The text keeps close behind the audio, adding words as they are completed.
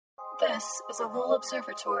This is a Lowell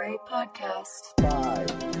Observatory podcast. 5,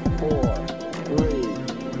 4, 3,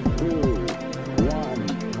 2, 1,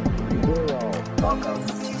 0. Welcome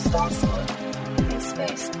to Star Stuff, a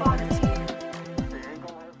space oddity.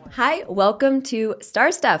 Hi, welcome to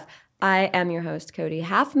Star Stuff. I am your host, Cody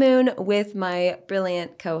Half Moon, with my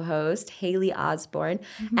brilliant co-host, Haley Osborne.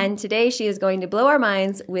 And today she is going to blow our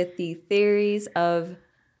minds with the theories of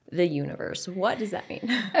the universe. What does that mean?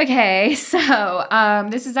 Okay, so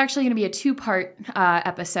this is actually going to be a two-part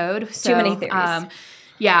episode. So, Too many theories.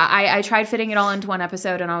 I tried fitting it all into one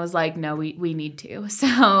episode, and I was like, no, we need to.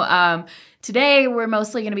 So today we're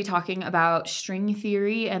mostly going to be talking about string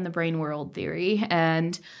theory and the brain world theory.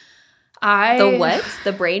 And The what?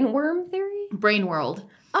 The brain worm theory? Brain world.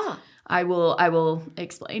 Ah. I will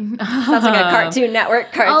explain. Sounds like a Cartoon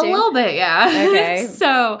Network cartoon. A little bit, yeah. Okay.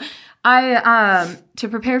 So I to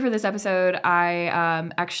prepare for this episode, I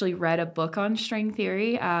actually read a book on string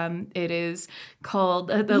theory. It is called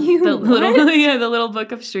the Little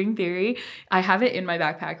Book of String Theory. I have it in my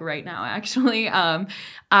backpack right now, actually.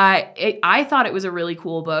 I thought it was a really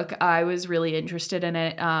cool book. I was really interested in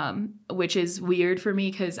it, which is weird for me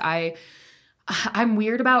because I'm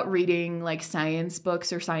weird about reading like science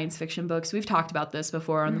books or science fiction books. We've talked about this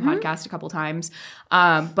before on the podcast a couple times.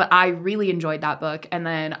 But I really enjoyed that book. And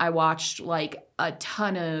then I watched like a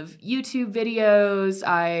ton of YouTube videos.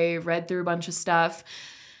 I read through a bunch of stuff.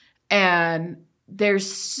 And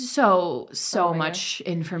there's so much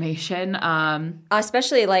information.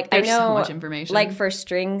 Especially like There's I know so much information. like for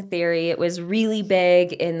string theory, it was really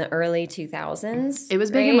big in the early 2000s. It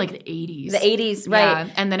was big in like the 80s. The 80s, right.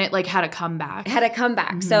 Yeah, and then it like had a comeback. Had a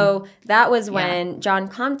comeback. So that was when John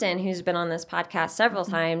Compton, who's been on this podcast several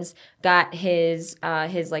times, got his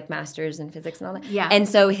like master's in physics and all that. Yeah. And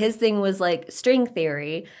so his thing was like string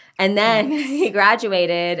theory. And then he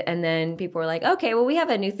graduated, and then people were like, okay, well, we have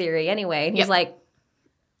a new theory anyway. And he's like,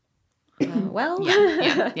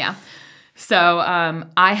 Yeah. So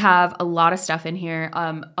I have a lot of stuff in here.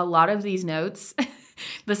 A lot of these notes,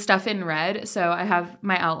 the stuff in red. So I have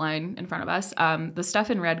my outline in front of us. The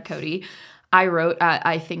stuff in red, Cody, I wrote at,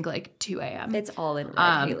 I think, like 2 a.m. It's all in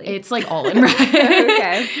red, Haley. It's like all in red.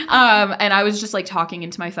 Okay. And I was just like talking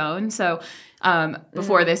into my phone. So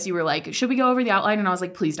before this, you were like, should we go over the outline? And I was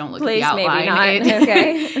like, please don't look at the outline. Maybe not.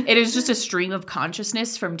 Okay. It is just a stream of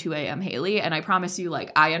consciousness from 2 a.m. Haley. And I promise you,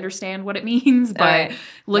 like, I understand what it means, but right.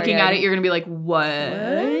 looking at it, you're going to be like, what?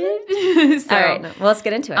 So, All right. Well, let's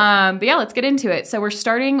get into it. but yeah, let's get into it. So we're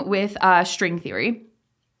starting with string theory.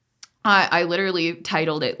 I literally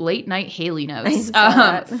titled it Late Night Haley Notes.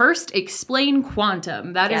 First, explain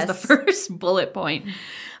quantum. That is the first bullet point.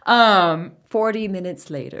 40 minutes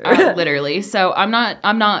later. Literally. So I'm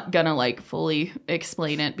not gonna like fully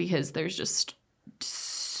explain it because there's just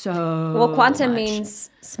so Well, quantum much. means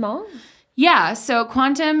small? Yeah, so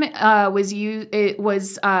quantum was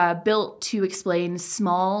built to explain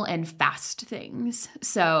small and fast things.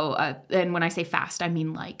 So and when I say fast, I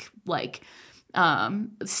mean like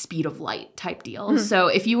speed of light type deal. So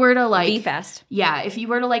if you were to like V-fast. Yeah, if you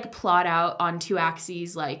were to like plot out on two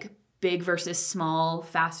axes like big versus small,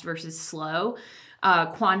 fast versus slow,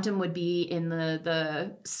 quantum would be in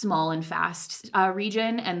the small and fast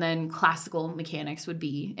region, and then classical mechanics would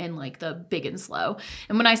be in like the big and slow.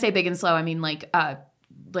 And when I say big and slow, I mean like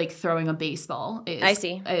throwing a baseball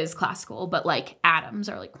is classical, but like atoms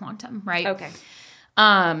are like quantum, right? Okay.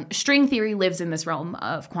 String theory lives in this realm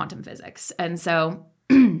of quantum physics, and so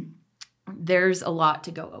there's a lot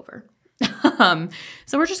to go over.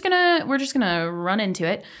 So we're just gonna run into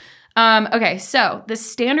it. Okay, so the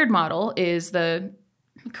standard model is the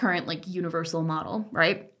current like universal model,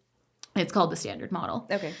 right? It's called the standard model.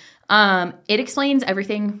 Okay. It explains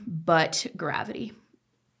everything but gravity.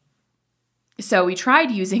 So we tried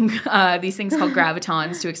using these things called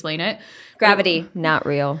gravitons to explain it. Gravity, not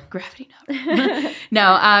real. Gravity, no.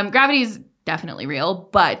 No, gravity is definitely real,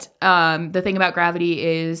 but the thing about gravity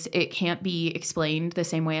is it can't be explained the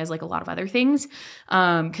same way as like a lot of other things,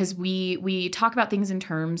 because we talk about things in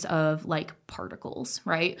terms of like particles,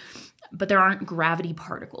 right? But there aren't gravity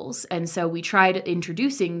particles, and so we tried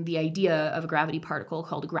introducing the idea of a gravity particle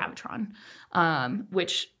called a gravitron,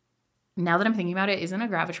 which now that I'm thinking about it, isn't a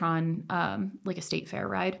gravitron like a state fair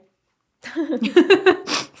ride?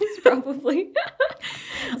 Probably.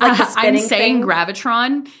 Like the I'm saying thing?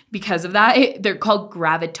 Gravitron because of that. They're called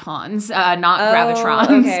gravitons, not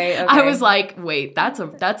gravitrons. Okay. I was like, wait, that's a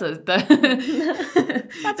That's a county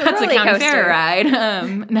roller fair coaster.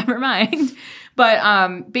 ride. Never mind.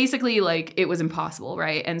 But basically, like, it was impossible,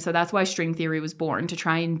 right? And so that's why string theory was born, to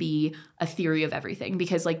try and be a theory of everything.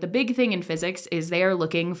 Because, like, the big thing in physics is they are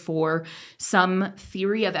looking for some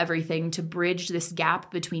theory of everything to bridge this gap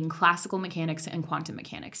between classical mechanics and quantum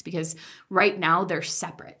mechanics. Because right now they're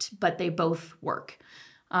separate, but they both work.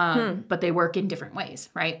 But they work in different ways,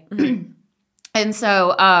 right? And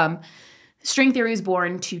so string theory is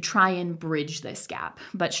born to try and bridge this gap.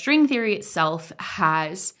 But string theory itself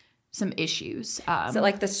has some issues. Is it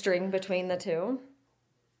like the string between the two?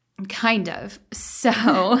 Kind of.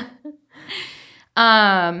 So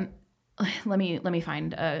let me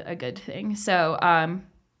find a good thing. So I'm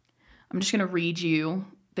just going to read you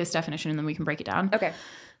this definition and then we can break it down. Okay.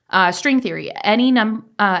 String theory, any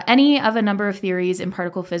of a number of theories in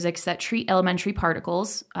particle physics that treat elementary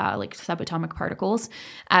particles, like subatomic particles,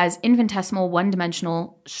 as infinitesimal,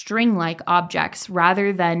 one-dimensional, string-like objects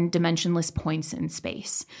rather than dimensionless points in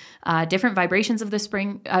space. Different vibrations of the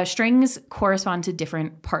strings correspond to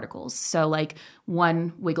different particles. So, like,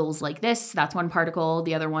 one wiggles like this, that's one particle.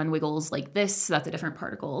 The other one wiggles like this, that's a different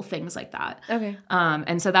particle. Things like that. Okay.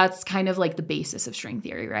 And so that's kind of like the basis of string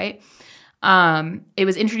theory, right? It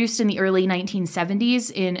was introduced in the early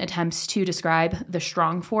 1970s in attempts to describe the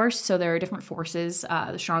strong force. So there are different forces,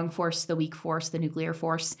 the strong force, the weak force, the nuclear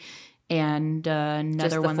force, and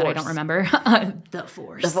another one that I don't remember. The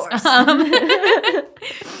force. The force.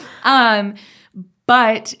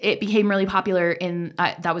 But it became really popular in,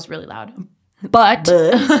 that was really loud. But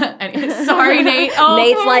anyway, sorry, Nate. Oh,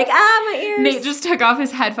 Nate's like, my ears. Nate just took off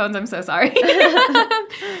his headphones. I'm so sorry.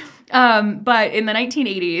 But in the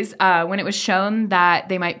 1980s, when it was shown that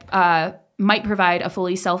they might provide a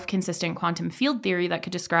fully self-consistent quantum field theory that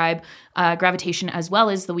could describe gravitation as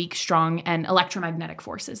well as the weak, strong, and electromagnetic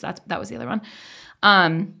forces. That was the other one.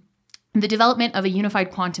 The development of a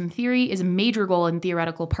unified quantum theory is a major goal in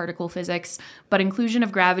theoretical particle physics, but inclusion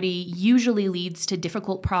of gravity usually leads to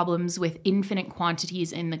difficult problems with infinite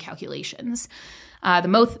quantities in the calculations.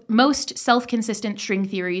 The most self-consistent string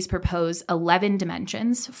theories propose 11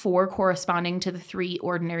 dimensions, 4 corresponding to the 3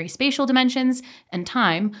 ordinary spatial dimensions and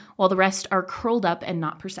time, while the rest are curled up and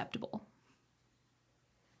not perceptible.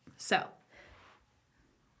 So,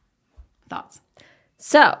 thoughts?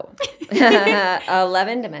 So,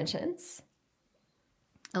 11 dimensions.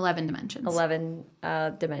 11 dimensions. 11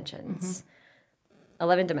 dimensions.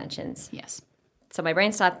 11 dimensions. Yes. So my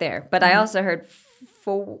brain stopped there. But I also heard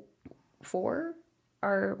four,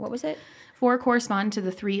 or what was it? 4 correspond to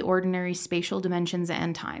the 3 ordinary spatial dimensions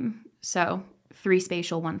and time. So 3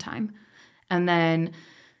 spatial, 1 time. And then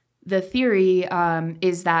the theory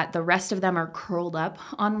is that the rest of them are curled up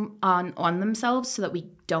on themselves so that we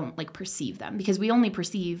don't, like, perceive them, because we only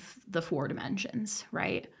perceive the 4 dimensions,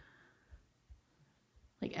 right?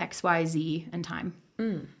 Like X, Y, Z, and time.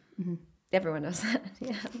 Everyone knows that.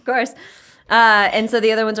 Yeah, of course. And so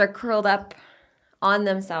the other ones are curled up on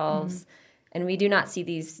themselves, and we do not see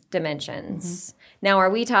these dimensions. Now, are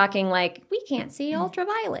we talking like we can't see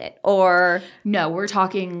ultraviolet, or? No, we're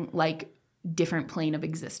talking like different plane of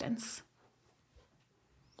existence.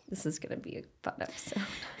 This is going to be a fun episode.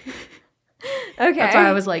 Okay. That's why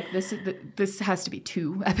I was like, this has to be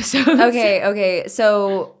 2 episodes. Okay.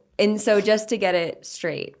 So just to get it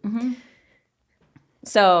straight.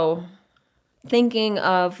 So thinking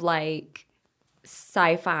of like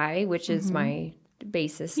sci-fi, which is my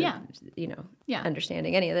basis of,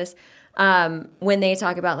 understanding any of this. When they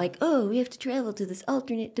talk about like, oh, we have to travel to this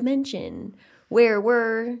alternate dimension where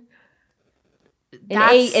we're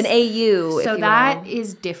an AU. So that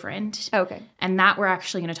is different. Okay. And that we're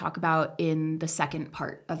actually going to talk about in the second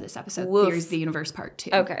part of this episode. Theories of the Universe Part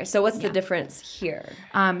 2. Okay. So what's the difference here?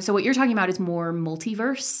 So what you're talking about is more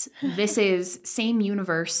multiverse. This is same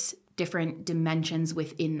universe, different dimensions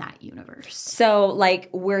within that universe. So like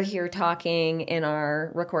we're here talking in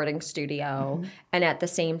our recording studio, and at the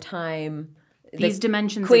same time, these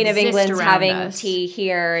dimensions Queen of exist England's around having us. tea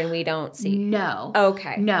here and we don't see. No.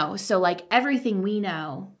 Okay. No. So like everything we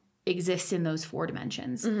know exists in those 4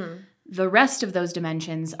 dimensions. The rest of those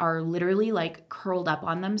dimensions are literally like curled up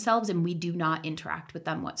on themselves and we do not interact with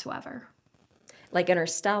them whatsoever. Like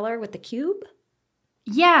Interstellar with the cube?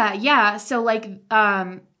 Yeah. So like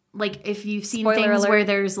if you've seen Spoiler things alert. where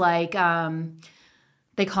there's like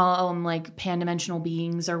they call them like pan-dimensional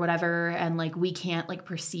beings or whatever, and like we can't like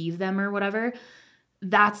perceive them or whatever.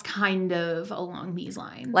 That's kind of along these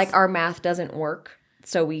lines. Like our math doesn't work,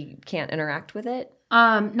 so we can't interact with it?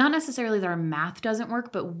 Not necessarily that our math doesn't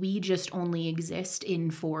work, but we just only exist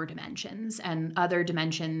in 4 dimensions, and other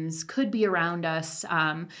dimensions could be around us.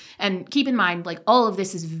 And keep in mind, like all of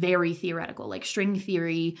this is very theoretical. Like string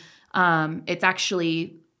theory, it's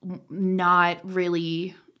actually not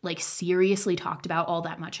really like seriously talked about all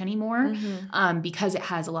that much anymore, because it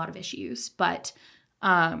has a lot of issues. But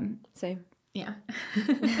Same. yeah.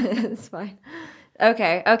 It's fine.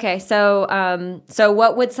 Okay. So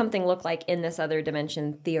what would something look like in this other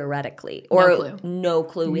dimension theoretically? Or No clue. no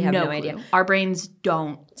clue. We have no idea. Our brains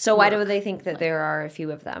don't. So why work. do they think that there are a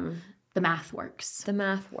few of them? The math works. The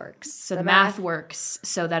math works. So the math works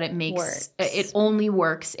so that it makes works. it only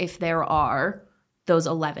works if there are those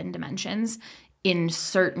 11 dimensions in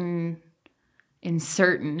certain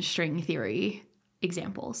string theory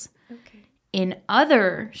examples. Okay. In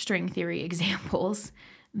other string theory examples,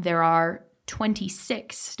 there are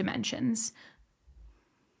 26 dimensions.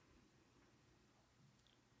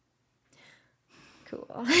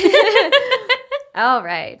 Cool. All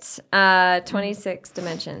right. 26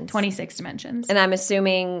 dimensions. 26 dimensions. And I'm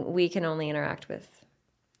assuming we can only interact with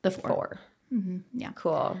The four. 4. Yeah.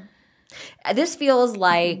 Cool. This feels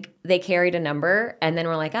like they carried a number and then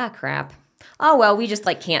we're like, crap. Oh, well, we just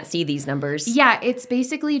like can't see these numbers. Yeah, it's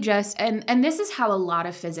basically just, and this is how a lot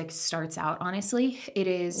of physics starts out, honestly. It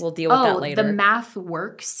is, We'll deal with that later. The math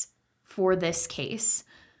works for this case.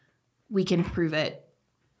 We can prove it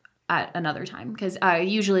at another time. Because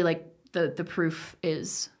usually like the proof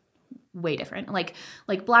is way different. Like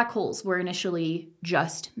black holes were initially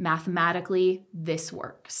just mathematically this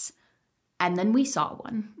works. And then we saw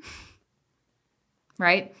one.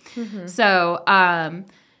 Right? Mm-hmm. So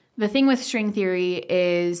the thing with string theory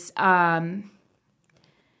is,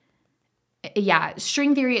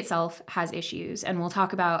 string theory itself has issues, and we'll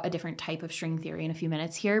talk about a different type of string theory in a few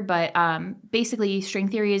minutes here. But basically, string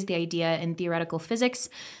theory is the idea in theoretical physics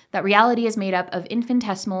that reality is made up of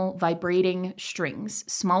infinitesimal vibrating strings,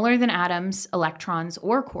 smaller than atoms, electrons,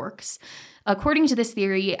 or quarks. According to this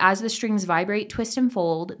theory, as the strings vibrate, twist, and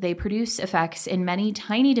fold, they produce effects in many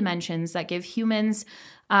tiny dimensions that give humans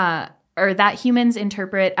that humans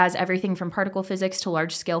interpret as everything from particle physics to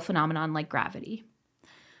large-scale phenomenon like gravity.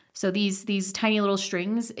 So these tiny little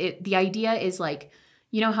strings, the idea is like,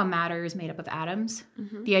 you know how matter is made up of atoms?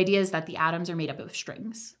 Mm-hmm. The idea is that the atoms are made up of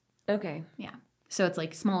strings. Okay. Yeah. So it's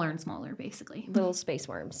like smaller and smaller, basically. Little space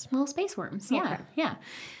worms. Little space worms, yeah. Okay. Yeah.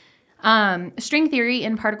 String theory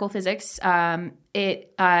in particle physics,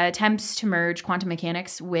 it attempts to merge quantum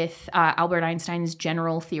mechanics with Albert Einstein's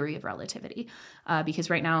general theory of relativity, because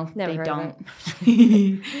right now Never they heard don't. of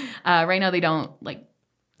it. Right now they don't like.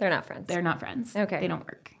 They're not friends. They're not friends. Okay. They don't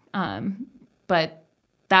work. But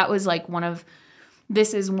that was like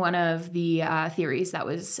this is one of the theories that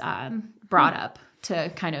was brought up to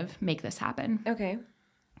kind of make this happen. Okay.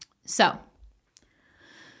 So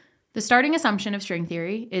the starting assumption of string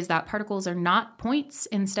theory is that particles are not points.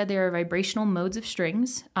 Instead, they are vibrational modes of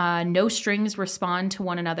strings. No strings respond to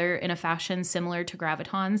one another in a fashion similar to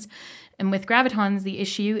gravitons. And with gravitons, the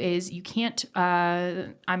issue is you can't,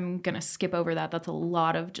 I'm going to skip over that. That's a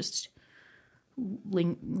lot of just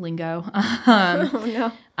lingo.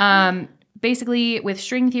 Oh, no. Basically, with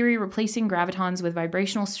string theory, replacing gravitons with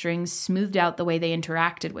vibrational strings smoothed out the way they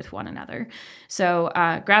interacted with one another. So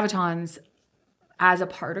gravitons as a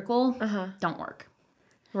particle don't work.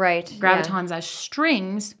 Right. Gravitons as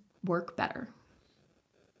strings work better.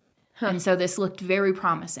 Huh. And so this looked very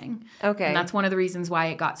promising. Okay. And that's one of the reasons why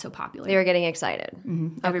it got so popular. They were getting excited.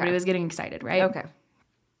 Mm-hmm. Everybody was getting excited, right? Okay.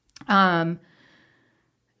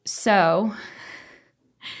 So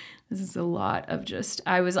this is a lot of just,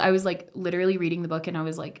 I was like literally reading the book and I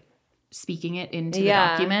was like speaking it into the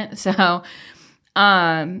document. So,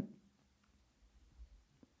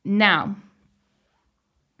 now,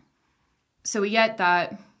 so we get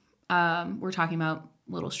that we're talking about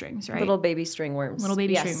little strings, right? Little baby string worms. Little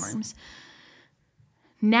baby string worms.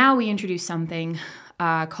 Now we introduce something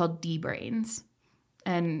called D-branes,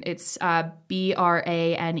 and it's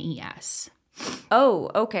BRANES.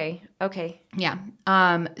 Oh, okay. Okay. Yeah.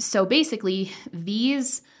 So basically,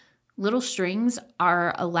 these little strings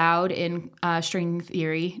are allowed in string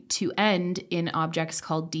theory to end in objects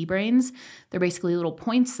called D-branes. They're basically little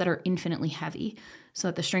points that are infinitely heavy, so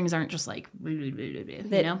that the strings aren't just like, you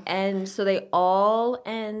know? And so they all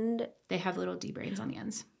end. They have little D-branes on the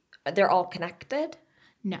ends. They're all connected?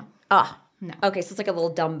 No. No. Okay, so it's like a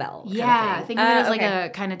little dumbbell. Yeah, think of it as like a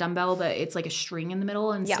kind of dumbbell, but it's like a string in the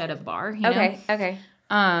middle instead of bar. You know? Okay.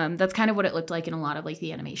 That's kind of what it looked like in a lot of like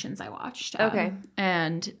the animations I watched. Okay.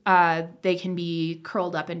 And they can be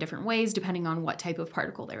curled up in different ways depending on what type of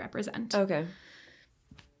particle they represent. Okay.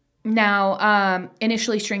 Now,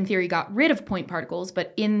 initially string theory got rid of point particles,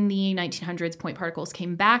 but in the 1900s, point particles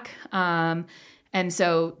came back. And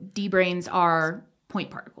so D-branes are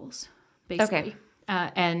point particles, basically. Okay.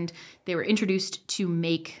 And they were introduced to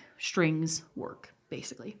make strings work.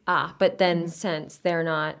 basically. But then since they're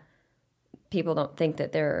not, people don't think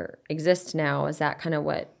that there exists now, is that kind of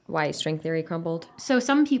why string theory crumbled? So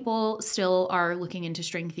some people still are looking into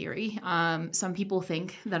string theory. Some people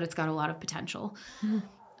think that it's got a lot of potential.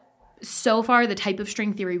 So far, the type of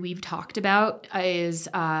string theory we've talked about is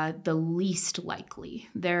the least likely.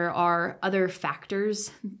 There are other factors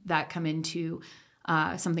that come into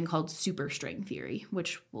something called superstring theory,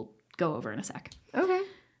 which we'll go over in a sec. Okay.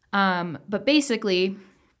 But basically,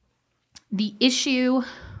 the issue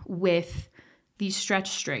with these stretch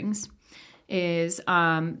strings is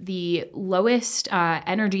the lowest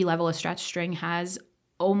energy level of stretch string has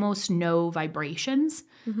almost no vibrations.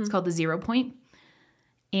 It's called the 0 point.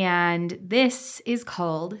 And this is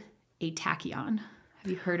called a tachyon.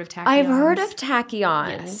 Have you heard of tachyons? I've heard of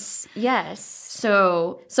tachyons. Yes.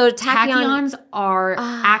 So tachyon tachyons are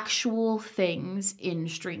actual things in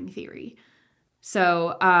string theory.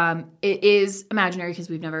 So it is imaginary because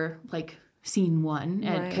we've never seen one,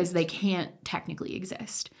 and because they can't technically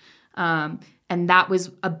exist. And that was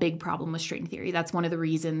a big problem with string theory. That's one of the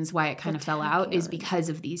reasons why it kind of fell out, is because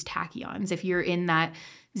of these tachyons. If you're in that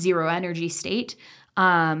zero energy state,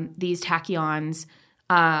 these tachyons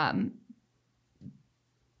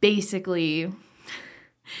basically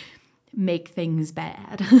make things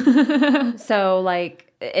bad. So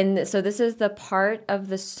so this is the part of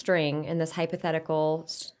the string in this hypothetical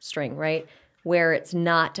string, right, where it's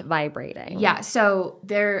not vibrating. Yeah. So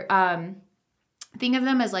they're think of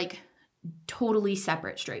them as totally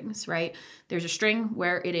separate strings, right? There's a string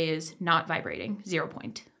where it is not vibrating, 0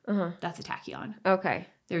 point. That's a tachyon. Okay.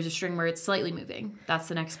 There's a string where it's slightly moving. That's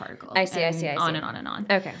the next particle. I see. On see. and on and on.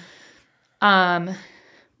 Okay.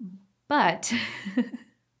 But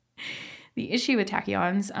the issue with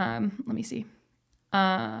tachyons, let me see.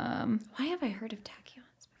 Why have I heard of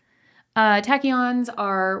tachyons? Tachyons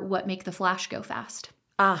are what make the flash go fast.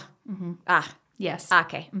 Yes.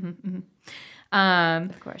 Okay.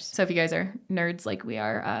 Of course. So if you guys are nerds like we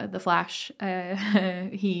are, the Flash,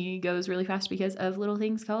 he goes really fast because of little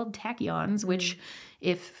things called tachyons, which,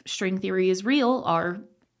 if string theory is real, are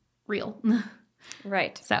real.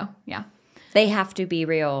 Right. So, yeah. They have to be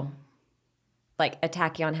real. A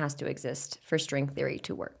tachyon has to exist for string theory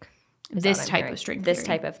to work. This type of string theory. This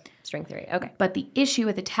type of string theory. Okay. But the issue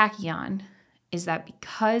with a tachyon is that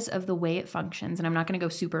because of the way it functions, and I'm not going to go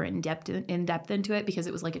super in depth into it because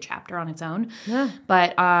it was like a chapter on its own. Yeah.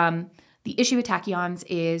 But the issue with tachyons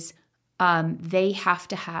is they have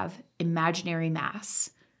to have imaginary mass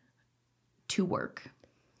to work.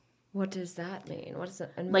 What does that mean? What is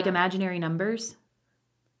it? Imaginary numbers,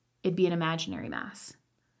 it'd be an imaginary mass.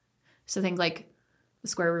 So things like the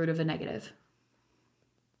square root of a negative.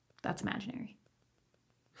 That's imaginary.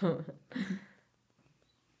 I'm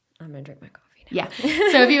going to drink my coffee now. Yeah.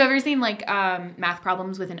 So if you've ever seen math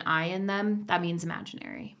problems with an I in them, that means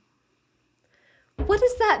imaginary. What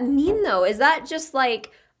does that mean, though? Is that just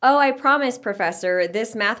oh, I promise, professor,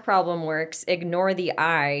 this math problem works. Ignore the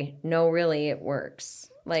I. No, really, it works.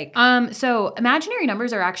 So imaginary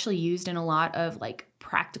numbers are actually used in a lot of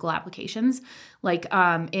practical applications.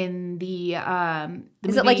 In the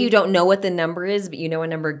is it you don't know what the number is, but you know a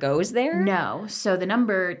number goes there? No. So the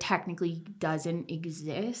number technically doesn't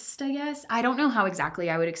exist, I guess. I don't know how exactly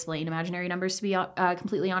I would explain imaginary numbers, to be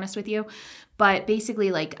completely honest with you. But basically,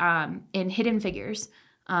 in Hidden Figures,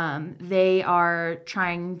 they are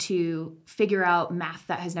trying to figure out math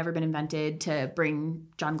that has never been invented to bring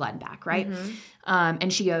John Glenn back, right?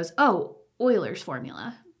 And she goes, oh, Euler's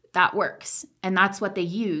formula. That works. And that's what they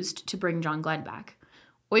used to bring John Glenn back.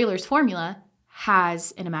 Euler's formula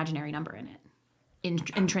has an imaginary number in it,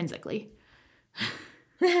 intrinsically.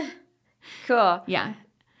 Cool. Yeah.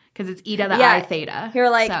 Because it's e to the I theta.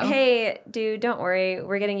 You're hey, dude, don't worry.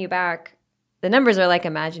 We're getting you back. The numbers are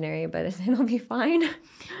imaginary, but it'll be fine.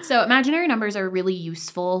 So imaginary numbers are really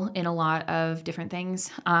useful in a lot of different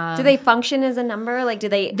things. Do they function as a number? Do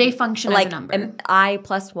they? They function as a number. I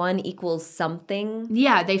plus 1 equals something?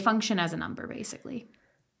 Yeah, they function as a number, basically.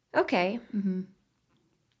 Okay. Mm-hmm.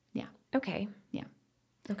 Yeah. Okay. Yeah.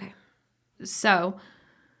 Okay. So,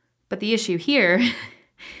 but the issue here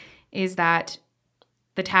is that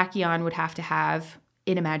the tachyon would have to have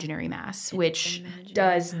an imaginary mass, which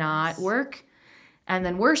does not work. And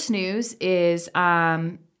then worse news is,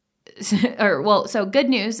 so good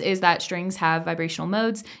news is that strings have vibrational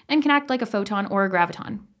modes and can act like a photon or a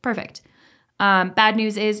graviton. Perfect. Bad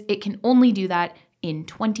news is it can only do that in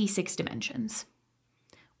 26 dimensions.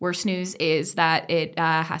 Worse news is that it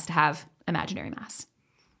has to have imaginary mass.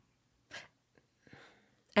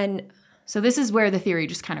 And So this is where the theory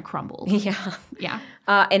just kind of crumbled. Yeah. Yeah.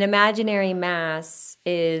 An imaginary mass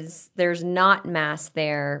is there's not mass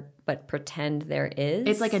there, but pretend there is.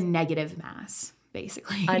 It's like a negative mass,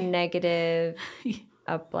 basically. a negative,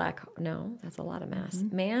 a black. No, that's a lot of mass.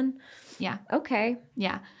 Man. Yeah. Okay.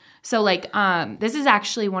 Yeah. So like this is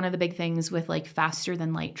actually one of the big things with like faster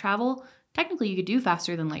than light travel. Technically, you could do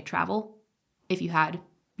faster than light travel if you had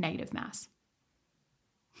negative mass.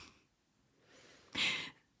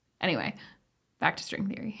 Anyway, back to string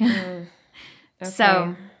theory. Okay.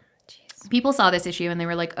 So people saw this issue and they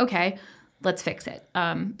were like, okay, let's fix it.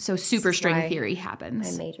 So superstring theory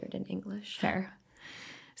happens. I majored in English. Fair.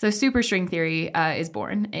 So superstring theory is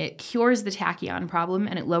born. It cures the tachyon problem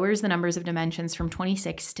and it lowers the numbers of dimensions from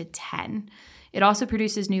 26 to 10. It also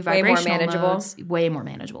produces new Way more vibrational manageable. modes. Way more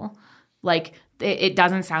manageable. Like it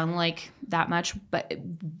doesn't sound like that much, but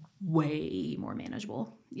way more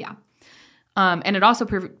manageable. Yeah. And it also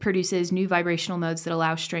produces new vibrational modes that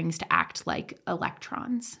allow strings to act like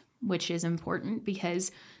electrons, which is important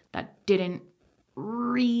because that didn't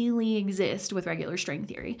really exist with regular string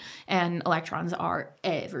theory. And electrons are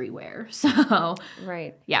everywhere. So,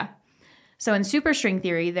 Right. yeah. So in superstring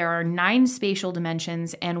theory, there are 9 spatial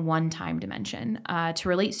dimensions and 1 time dimension. To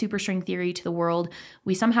relate superstring theory to the world,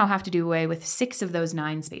 we somehow have to do away with 6 of those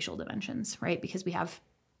 9 spatial dimensions, right? Because we have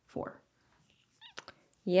 4.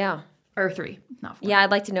 Yeah. Or 3, not 4. Yeah,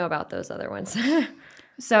 I'd like to know about those other ones.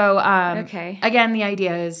 So, Okay. again, the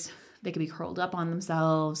idea is they could be curled up on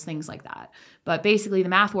themselves, things like that. But basically, the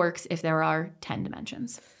math works if there are 10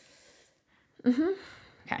 dimensions.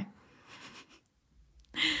 Okay.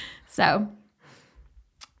 So,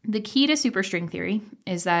 the key to superstring theory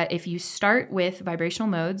is that if you start with vibrational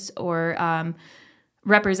modes or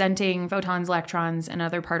representing photons, electrons, and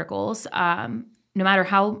other particles, no matter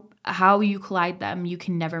how you collide them, you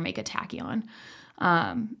can never make a tachyon.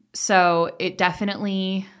 So it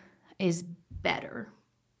definitely is better.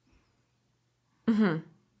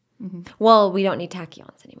 Well, we don't need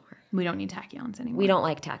tachyons anymore. We don't need tachyons anymore. We don't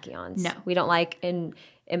like tachyons. No. We don't like an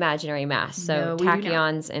imaginary mass. So No, we do not.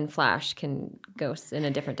 tachyons and Flash can go in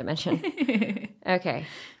a different dimension. Okay.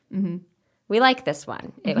 We like this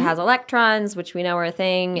one. It has electrons, which we know are a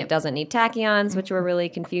thing. It doesn't need tachyons, which were really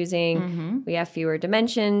confusing. We have fewer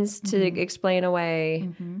dimensions to explain away.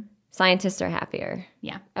 Scientists are happier.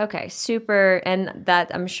 Yeah. Okay, super. And that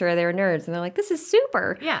I'm sure they're nerds. And they're like, this is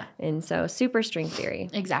super. Yeah. And so super string theory.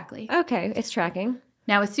 Exactly. Okay, it's tracking.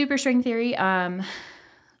 Now with superstring theory,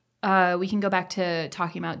 we can go back to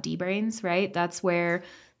talking about D-branes, right? That's where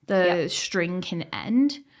the string can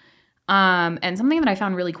end. And something that I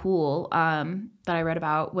found really cool that I read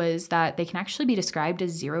about was that they can actually be described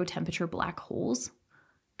as zero temperature black holes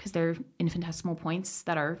because they're infinitesimal points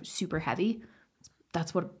that are super heavy.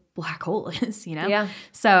 That's what a black hole is, you know? Yeah.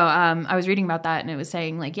 So I was reading about that and it was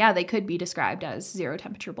saying like, yeah, they could be described as zero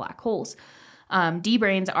temperature black holes.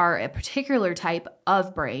 D-branes are a particular type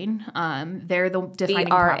of brain. They're the defining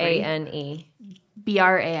property. BRANE.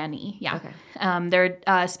 BRANE, yeah. Okay. They're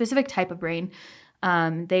a specific type of brain.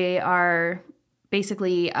 They are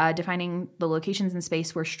basically defining the locations in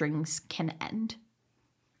space where strings can end.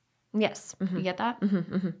 Yes. You get that?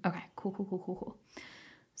 Okay, cool.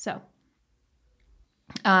 So,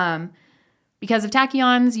 because of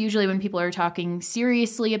tachyons, usually when people are talking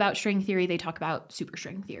seriously about string theory, they talk about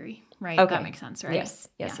superstring theory, right? Okay. That makes sense, right? Yes.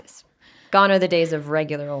 Yeah. Gone are the days of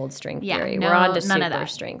regular old string Yeah, theory. no, We're on to none of super that.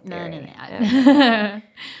 string theory. None of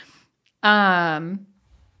that.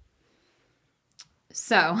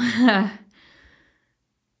 So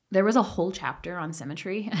there was a whole chapter on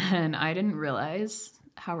symmetry, and I didn't realize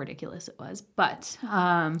how ridiculous it was. But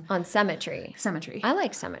On symmetry. symmetry, I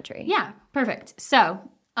like symmetry. yeah, perfect. So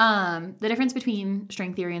the difference between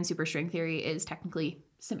string theory and superstring theory is technically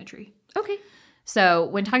symmetry. Okay. So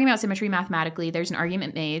when talking about symmetry mathematically, there's an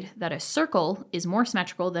argument made that a circle is more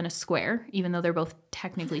symmetrical than a square, even though they're both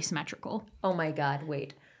technically symmetrical. Oh my God,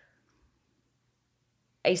 wait.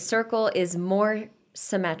 A circle is more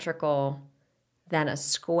symmetrical than a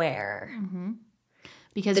square.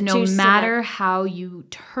 Because The no two matter how you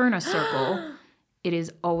turn a circle, it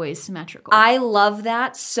is always symmetrical. I love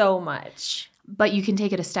that so much. But you can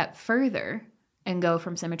take it a step further and go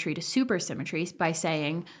from symmetry to supersymmetry by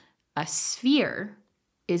saying a sphere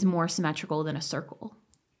is more symmetrical than a circle.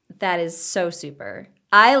 That is so super.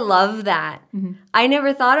 I love that. I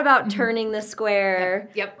never thought about turning the square.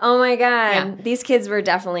 Yep. Oh my God. Yeah. These kids were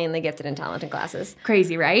definitely in the gifted and talented classes.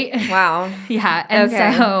 Crazy, right? Wow. Yeah. And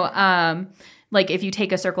Okay. so, like if you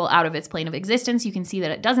take a circle out of its plane of existence, you can see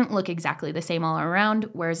that it doesn't look exactly the same all around,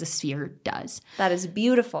 whereas a sphere does. That is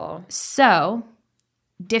beautiful. So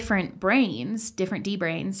different brains, different D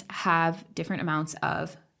brains, have different amounts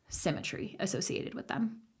of symmetry associated with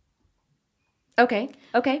them. Okay.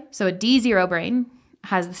 So a D0 brain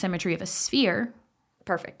has the symmetry of a sphere.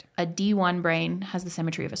 Perfect. A D1 brain has the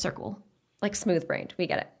symmetry of a circle. Like smooth-brained. We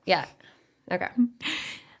get it. Yeah. Okay.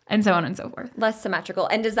 And so on and so forth. Less symmetrical.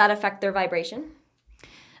 And does that affect their vibration?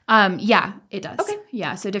 Yeah, it does. Okay.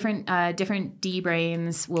 Yeah, so different D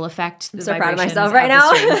brains will affect the so proud of vibrations myself right the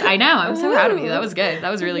now. strings. I know. I'm so proud of you. That was good. That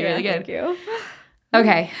was really, really good. Thank you.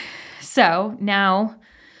 Okay. So now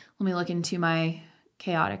let me look into my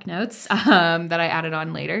chaotic notes that I added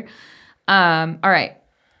on later. All right.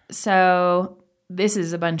 So this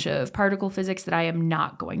is a bunch of particle physics that I am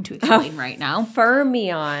not going to explain right now.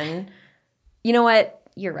 Fermion. You know what?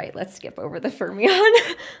 You're right. Let's skip over the fermion.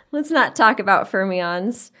 Let's not talk about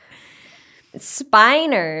fermions.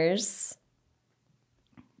 Spinors.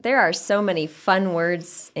 There are so many fun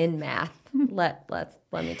words in math. Let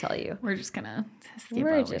me tell you. We're just gonna skip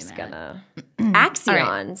We're over just that. gonna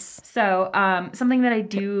axions. So something that I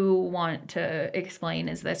do want to explain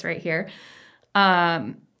is this right here.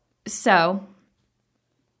 So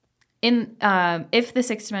in if the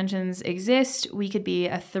 6 dimensions exist, we could be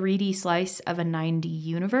a 3D slice of a 9D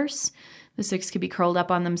universe. The 6 could be curled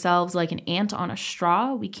up on themselves like an ant on a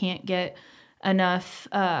straw. We can't get enough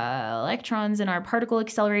electrons in our particle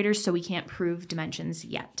accelerators, so we can't prove dimensions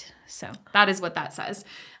yet. So that is what that says.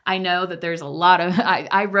 I know that there's a lot of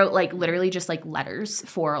I wrote like literally just like letters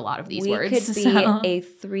for a lot of these words. We could be a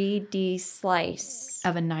 3D slice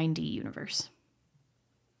of a 9D universe.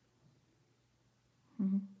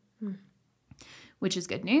 Which is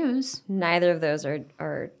good news. Neither of those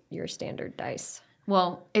are your standard dice.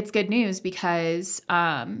 Well, it's good news because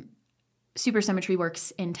supersymmetry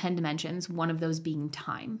works in 10 dimensions, one of those being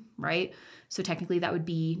time, right? So technically that would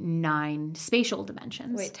be 9 spatial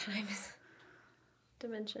dimensions. Wait, time is a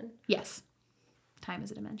dimension. Yes. Time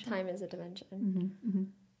is a dimension. Time is a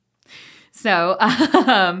dimension. So,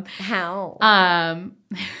 How?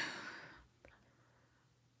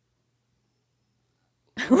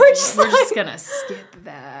 We're just gonna skip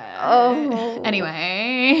that. Oh.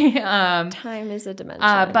 Anyway, time is a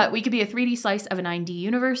dimension. but we could be a 3D slice of a 9D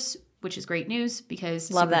universe, which is great news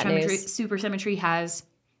because Love that news. supersymmetry has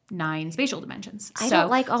 9 spatial dimensions. I so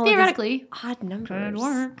don't like all theoretically, of these odd numbers. could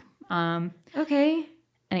work. Okay.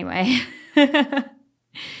 Anyway,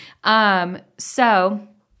 so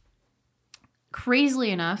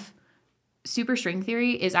crazily enough, superstring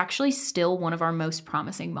theory is actually still one of our most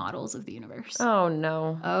promising models of the universe. Oh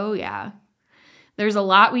no. Oh, yeah. There's a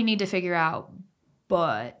lot we need to figure out,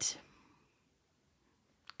 but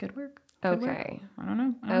good work. Good work. Okay. I don't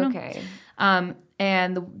know. Okay. And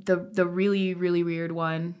the really, really weird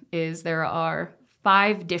one is there are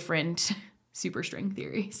 5 different superstring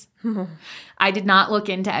theories. I did not look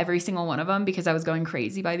into every single one of them because I was going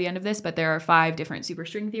crazy by the end of this, but there are 5 different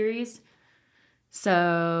superstring theories.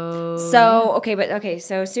 So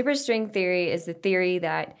superstring theory is the theory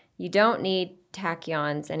that you don't need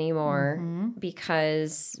tachyons anymore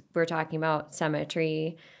because we're talking about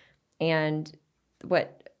symmetry, and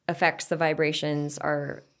what affects the vibrations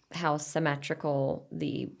are how symmetrical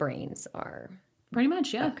the brains are. pretty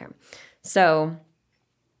much, yeah. Okay. So,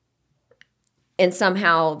 and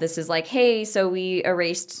somehow this is like, hey, so we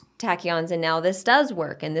erased tachyons and now this does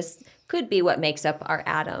work, and this could be what makes up our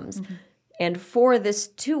atoms. And for this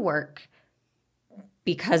to work,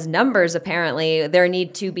 because numbers apparently, there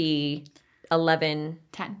need to be 10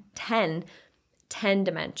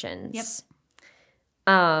 dimensions.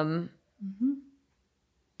 Yep.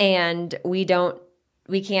 And we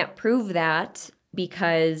can't prove that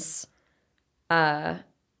because,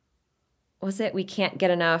 we can't get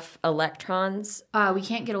enough electrons. We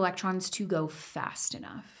can't get electrons to go fast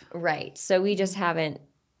enough. Right. So we just haven't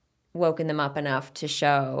woken them up enough to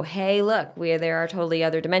show, hey, look, there are totally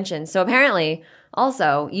other dimensions. So apparently,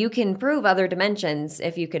 also, you can prove other dimensions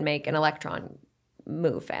if you can make an electron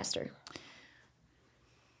move faster.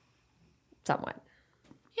 Somewhat.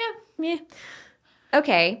 Yeah.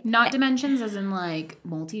 Okay. Not dimensions as in like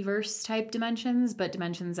multiverse type dimensions, but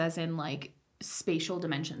dimensions as in like spatial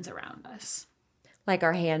dimensions around us. Like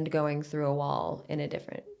our hand going through a wall in a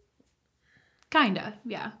different... Kinda,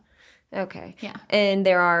 yeah. Okay. Yeah. And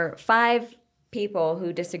there are 5 people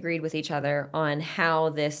who disagreed with each other on how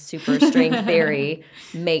this superstring theory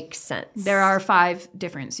makes sense. There are 5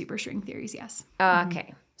 different superstring theories, yes.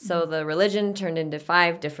 Okay. So the religion turned into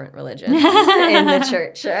 5 different religions in the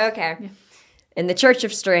church. Okay. Yeah. In the Church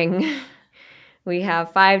of String, we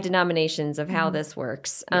have 5 denominations of how this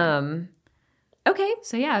works. Yeah. Okay.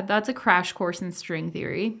 So yeah, that's a crash course in string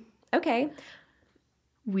theory. Okay.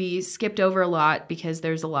 we skipped over a lot because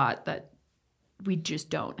there's a lot that we just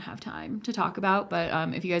don't have time to talk about.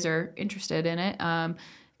 But if you guys are interested in it,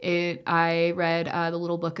 I read the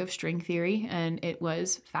little book of string theory, and it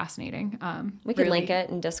was fascinating. We could link it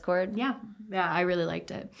in Discord. Yeah, I really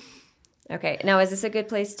liked it. Okay, now is this a good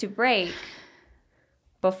place to break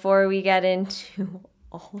before we get into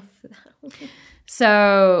all of that?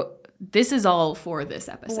 So this is all for this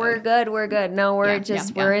episode. We're good. No, we're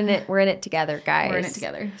we're in it. We're in it together, guys. We're in it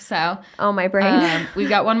together. So, oh, my brain. We've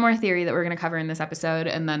got one more theory that we're going to cover in this episode,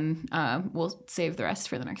 and then we'll save the rest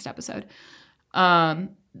for the next episode.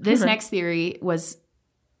 This next theory was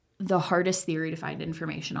the hardest theory to find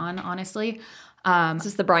information on, honestly. Is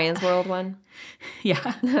this the Brian's World one?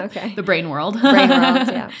 Yeah. Okay. The brain world. Brain world,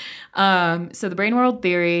 yeah. So the brain world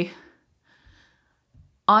theory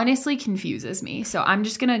honestly confuses me. So I'm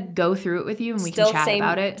just going to go through it with you and we can chat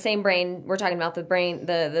about it. Same brain. We're talking about the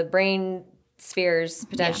brain spheres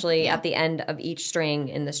potentially at the end of each string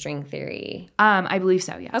in the string theory. I believe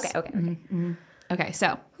so, yes. Okay. Mm-hmm. Okay,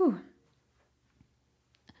 so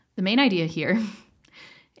the main idea here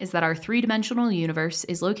is that our three-dimensional universe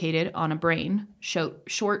is located on a brain,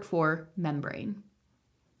 short for membrane.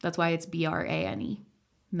 That's why it's B-R-A-N-E,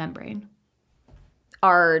 membrane.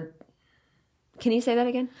 Can you say that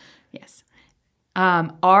again? Yes.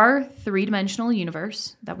 Our three-dimensional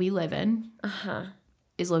universe that we live in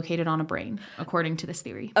is located on a brain, according to this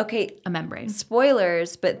theory. Okay. A membrane.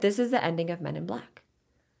 Spoilers, but this is the ending of Men in Black.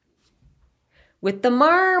 With the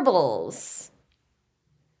marbles.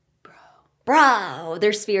 Bro,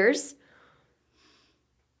 they're spheres.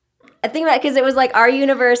 I think about it because it was like our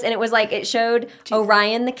universe, and it was like it showed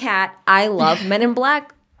Orion the cat. I love Men in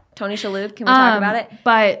Black. Tony Shalhoub, can we talk about it?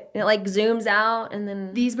 But it like zooms out, and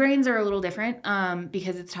then these brains are a little different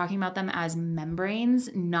because it's talking about them as membranes,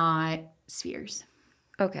 not spheres.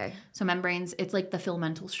 Okay. So membranes, it's like the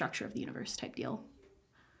filamental structure of the universe type deal.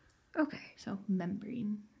 Okay. So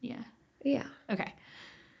membrane, yeah. Yeah. Okay.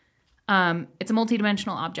 It's a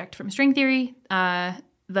multidimensional object from string theory.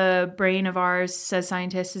 The brain of ours, says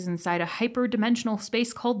scientists, is inside a hyperdimensional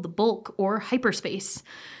space called the bulk or hyperspace.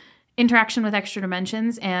 Interaction with extra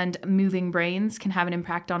dimensions and moving brains can have an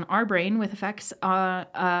impact on our brain with effects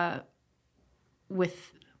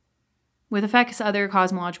with effects other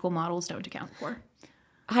cosmological models don't account for.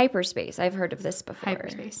 Hyperspace. I've heard of this before.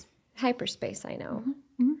 Hyperspace, I know.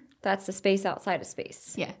 Mm-hmm. That's the space outside of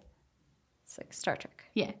space. Yeah. It's like Star Trek.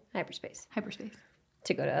 Yeah. Hyperspace.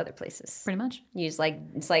 To go to other places. Pretty much. It's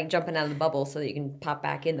like jumping out of the bubble so that you can pop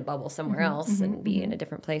back in the bubble somewhere else and be in a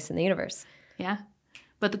different place in the universe. Yeah.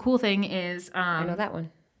 But the cool thing is... I know that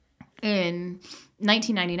one. In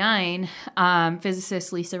 1999,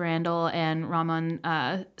 physicists Lisa Randall and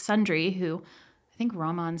Raman Sundry, who I think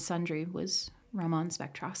Raman Sundry was Raman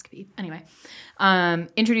spectroscopy. Anyway,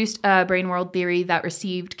 introduced a brain world theory that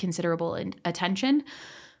received considerable attention.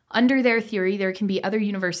 Under their theory, there can be other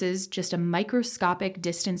universes just a microscopic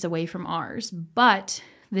distance away from ours, but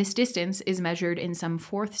this distance is measured in some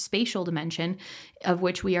fourth spatial dimension of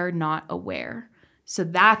which we are not aware. So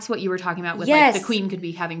that's what you were talking about with like the queen could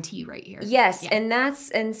be having tea right here. Yes, yeah.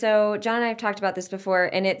 and so John and I have talked about this before,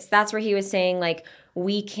 and that's where he was saying like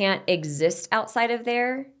we can't exist outside of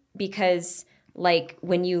there because like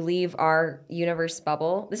when you leave our universe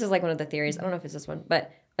bubble, this is like one of the theories. I don't know if it's this one,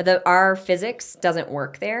 but our physics doesn't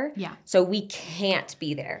work there. Yeah. So we can't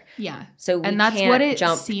be there. Yeah. So we and that's can't what it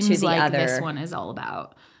jump seems to the like other. This one is all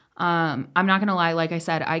about. I'm not going to lie. Like I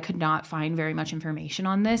said, I could not find very much information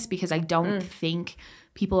on this because I don't think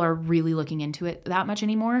people are really looking into it that much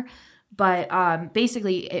anymore. But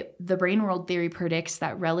basically, the brain world theory predicts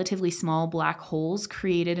that relatively small black holes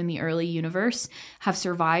created in the early universe have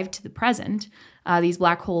survived to the present. These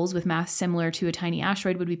black holes with mass similar to a tiny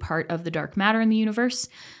asteroid would be part of the dark matter in the universe.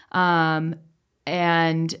 And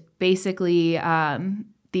basically,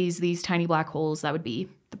 these tiny black holes, that would be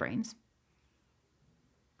the brains.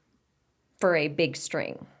 For a big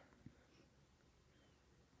string.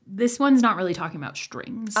 This one's not really talking about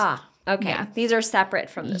strings. Ah, okay. Yeah. These are separate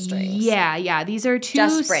from the strings. Yeah. These are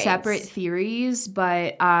two separate theories,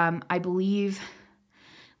 but I believe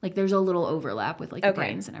like there's a little overlap with like the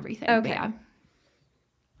brains and everything. Okay. Yeah.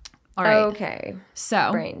 All right. Okay. So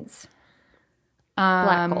brains.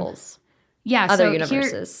 Black holes. Yeah. Other so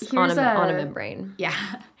universes on a membrane. Yeah.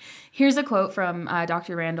 Here's a quote from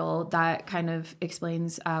Dr. Randall that kind of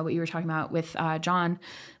explains what you were talking about with John.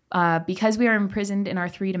 Because we are imprisoned in our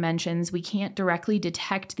 3 dimensions, we can't directly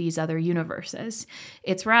detect these other universes.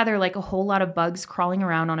 It's rather like a whole lot of bugs crawling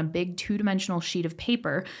around on a big 2-dimensional sheet of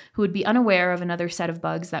paper who would be unaware of another set of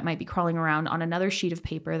bugs that might be crawling around on another sheet of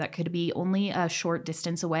paper that could be only a short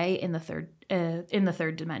distance away in the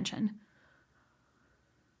third dimension.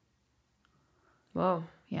 Whoa.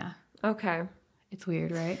 Yeah. Okay. It's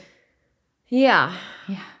weird, right? Yeah.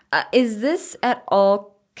 Yeah. Is this at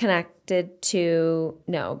all connected to...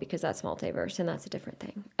 No, because that's multiverse, and that's a different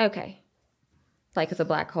thing. Okay. Like with the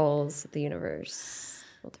black holes, the universe,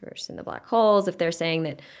 multiverse, and the black holes, if they're saying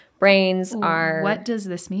that brains are... What does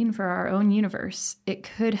this mean for our own universe? It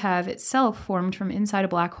could have itself formed from inside a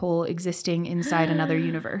black hole existing inside another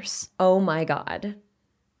universe. Oh my God.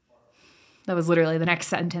 That was literally the next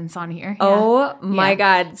sentence on here. Yeah. Oh my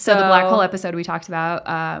God. So the black hole episode, we talked about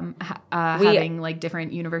having like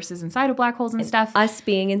different universes inside of black holes and stuff. Us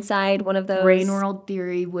being inside one of those. Brain world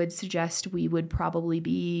theory would suggest we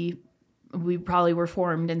probably were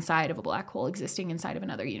formed inside of a black hole existing inside of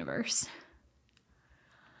another universe.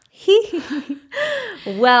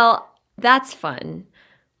 Well, that's fun.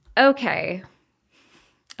 Okay.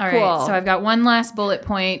 All Cool. right, so I've got one last bullet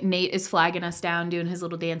point. Nate is flagging us down, doing his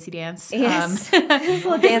little dancey dance. Yes, his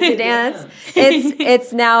little dancey dance.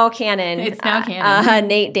 It's now canon. It's now canon.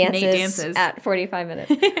 Nate dances at 45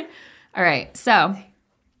 minutes. All right, so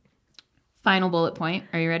final bullet point.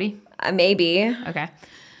 Are you ready? Maybe. Okay.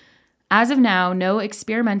 As of now, no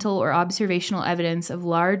experimental or observational evidence of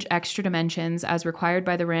large extra dimensions as required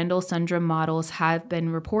by the Randall-Sundrum models have been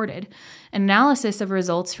reported. An analysis of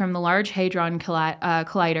results from the Large Hadron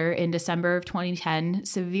Collider in December of 2010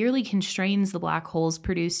 severely constrains the black holes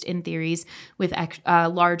produced in theories with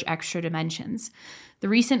large extra dimensions. The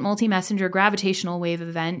recent multi-messenger gravitational wave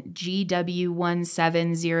event,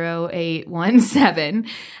 GW170817,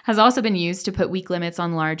 has also been used to put weak limits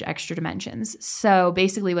on large extra dimensions. So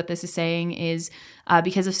basically what this is saying is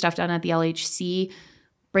because of stuff done at the LHC,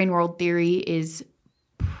 brain world theory is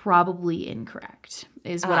probably incorrect,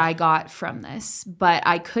 is what I got from this. But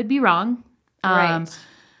I could be wrong. Right.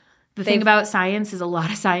 The thing about science is a lot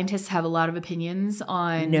of scientists have a lot of opinions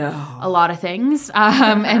on a lot of things.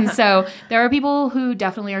 And so there are people who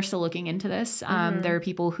definitely are still looking into this. There are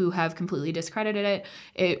people who have completely discredited it.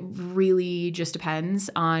 It really just depends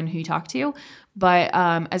on who you talk to. But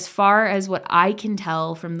as far as what I can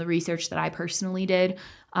tell from the research that I personally did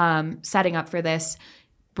setting up for this,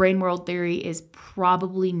 brain world theory is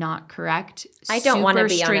probably not correct. I don't want to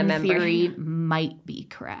be on a membrane. Theory might be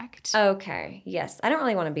correct. Okay. Yes. I don't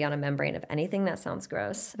really want to be on a membrane of anything. That sounds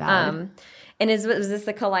gross. Valid. And was this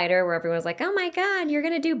the collider where everyone was like, oh my God, you're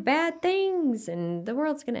going to do bad things and the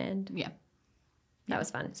world's going to end? Yeah. That was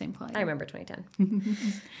fun. Same collider. I remember 2010.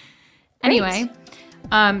 Anyway,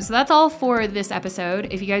 so that's all for this episode.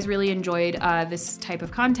 If you guys really enjoyed this type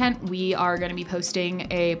of content, we are going to be posting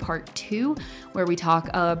a part 2 where we talk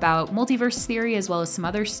about multiverse theory as well as some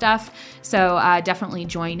other stuff. So definitely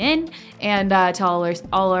join in. And to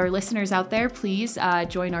all our listeners out there, please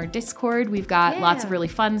join our Discord. We've got lots of really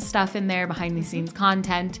fun stuff in there, behind the scenes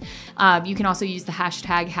content. You can also use the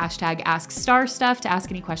hashtag AskStarStuff to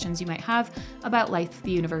ask any questions you might have about life,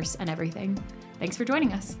 the universe, and everything. Thanks for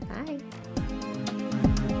joining us. Bye.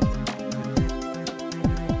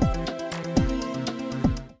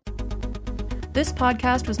 This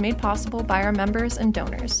podcast was made possible by our members and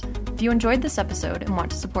donors. If you enjoyed this episode and want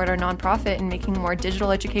to support our nonprofit in making more digital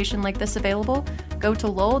education like this available, go to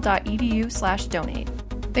lowell.edu/donate.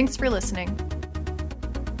 Thanks for listening.